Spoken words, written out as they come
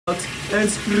and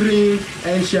scream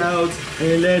and shout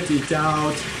and let it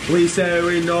out. We say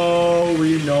we know,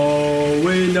 we know,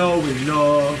 we know, we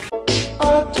know.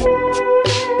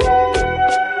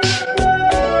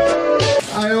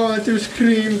 I want to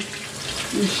scream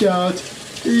and shout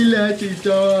and let it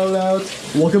all out.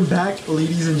 Welcome back,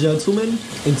 ladies and gentlemen.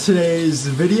 In today's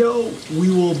video, we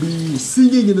will be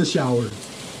singing in the shower.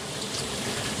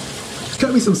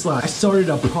 Cut me some slack. I started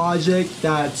a project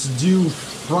that's due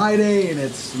Friday and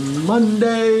it's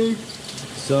Monday,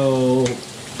 so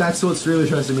that's what's really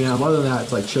stressing me out. Other than that,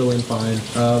 it's like chilling, fine.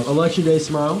 Election day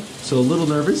tomorrow, so a little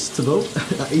nervous to vote.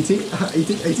 18, I'm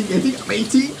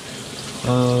 18.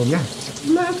 Yeah.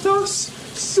 Let us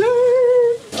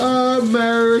sing.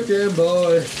 American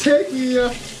boy, take me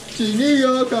up to New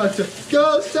York, to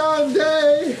go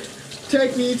someday.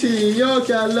 Take me to New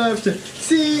York, I love to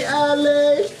see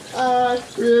LA. I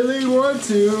really want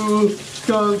to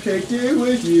come kick it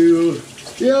with you.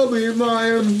 You'll be my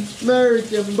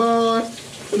American boy,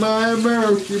 my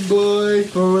American boy.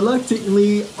 But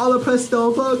reluctantly, all the press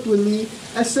don't fuck with me.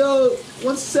 And so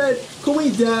once said, cool me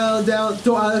down, don't act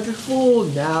like a fool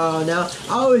now. I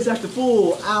always act a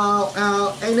fool, ow,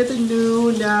 ain't nothing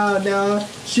new now.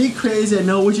 She crazy, I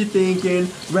know what you're thinking,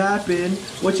 rapping,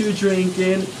 what you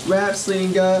drinking, rap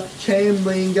slinger, chain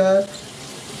blinger.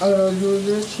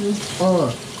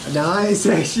 Now I ain't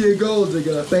say she a gold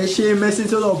digger, but she ain't messing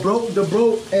to the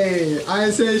broke, hey. I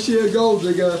ain't say she a gold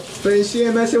digger, but she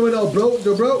ain't messing with the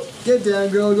broke. Get down,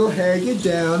 girl, go ahead, get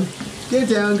down. Get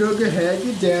down, girl, go ahead,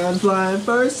 get down. Flying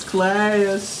first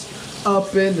class,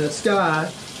 up in the sky.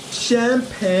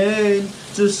 Champagne,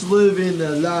 just living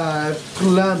the life.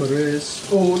 Glamorous,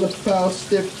 oh, the flouse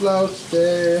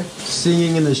there.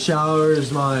 Singing in the shower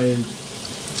is my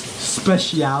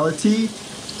speciality.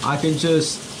 I can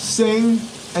just sing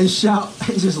and shout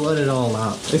and just let it all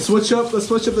out. Let's switch up the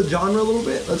genre a little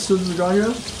bit. Let's do the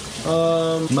genre.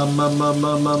 Poker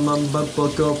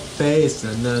face,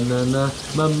 na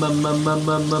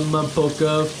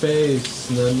poker face,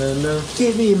 na.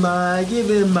 Give me my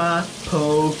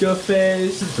poker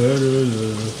face.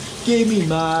 Give me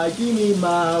my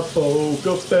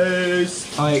poker face.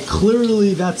 Alright,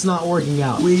 clearly that's not working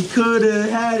out. We could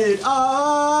have had it all,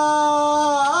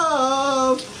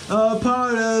 a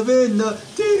part of in the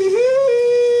deep.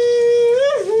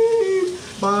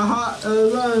 My heart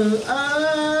running out,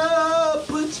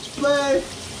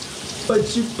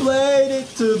 but you played it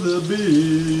to the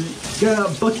beat. Got a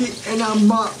bucket and a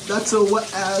mop, that's a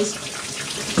wet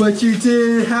ass. But you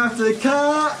didn't have to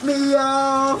cut me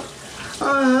off.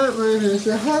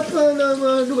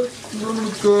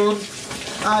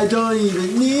 I don't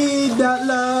even need that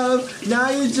love. Now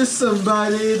you're just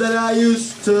somebody that I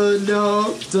used to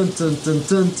know. Dun dun dun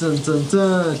dun dun dun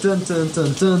dun dun dun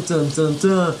dun dun dun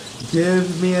dun.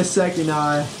 Give me a second,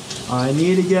 I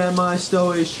need to get my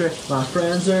story straight. My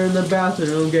friends are in the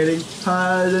bathroom getting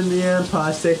higher than the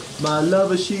Empire State. My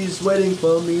lover, she's waiting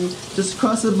for me just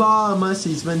across the bar. My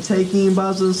seat's been taking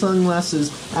bottles and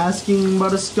sunglasses, asking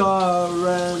about a scar.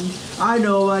 And I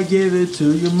know I gave it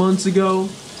to you months ago.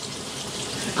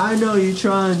 I know you're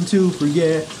trying to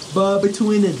forget, but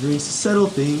between the drinks to settle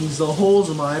things, the holes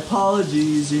in my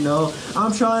apologies, you know,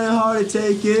 I'm trying hard to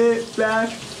take it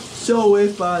back. So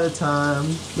if by the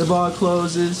time the bar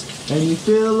closes and you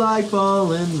feel like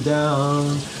falling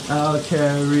down, I'll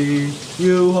carry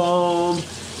you home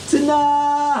tonight.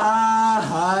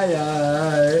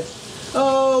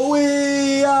 Oh,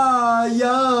 we are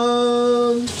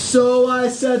young, so I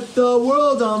set the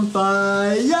world on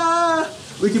fire.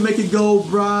 We can make it go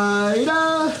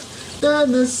brighter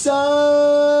than the sun.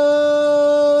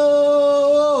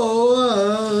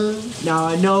 Now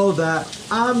I know that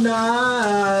I'm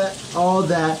not all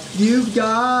that you've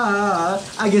got.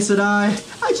 I guess that I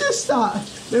just thought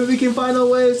maybe we can find a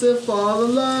way to fall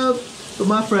in love. But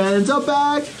my friends are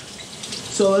back,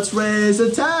 so let's raise a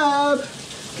tab.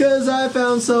 Cause I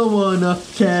found someone to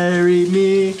carry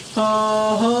me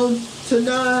home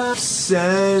tonight.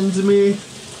 Send me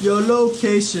your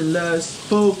location, let's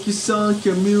focus on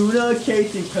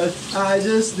communicating, cause I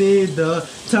just need the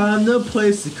time, the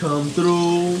place to come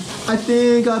through. I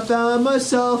think I found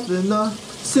myself in the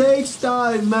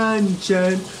 6-star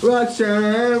mansion.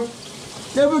 Roxanne,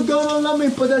 never gonna love me,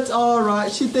 but that's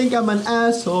alright. She think I'm an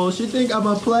asshole, she think I'm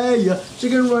a player. She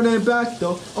can run it back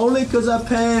though, only cause I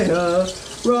pay her.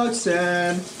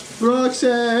 Roxanne,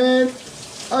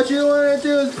 all you wanna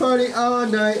do is party all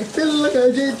night. Feel like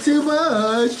I did too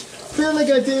much.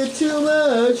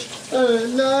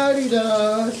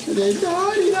 La-di-da,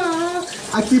 la-di-da.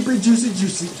 I keep it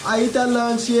juicy. I eat that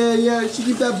lunch, yeah. She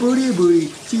keep that booty.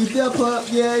 She keep that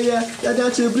plump, yeah.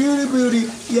 That your booty,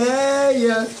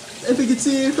 yeah. If you can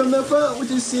see it from the front, would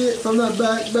you see it from the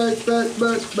back, back?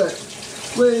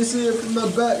 When you see it from the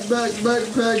back.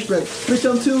 Bitch,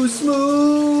 I'm too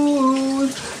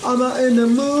smooth. I'm not in the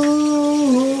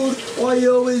mood. Why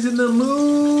you always in the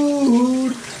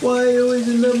mood? Why you always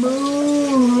in the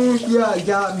mood? Yeah,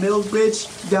 got milk,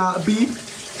 bitch. Got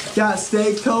beef. Got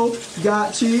steak,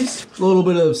 got cheese. A little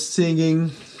bit of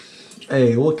singing.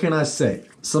 Hey, what can I say?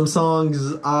 Some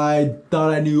songs I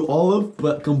thought I knew all of,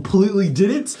 but completely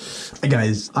didn't. Hey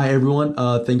guys, hi everyone.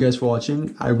 Thank you guys for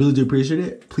watching. I really do appreciate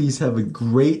it. Please have a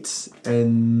great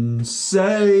and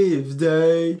safe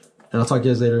day. And I'll talk to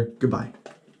you guys later. Goodbye.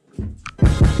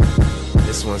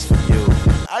 This one's for you.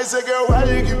 I said, girl, why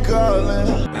you keep calling?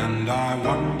 And I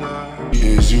wonder,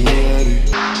 is you ready?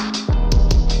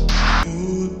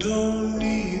 You don't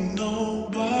need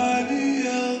nobody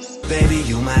else. Baby,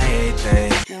 you my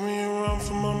everything. Give me a run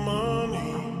for my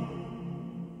money.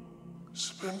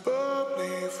 Sipping bubbly,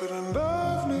 feeling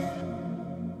lovely.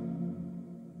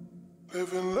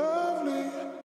 Living lovely.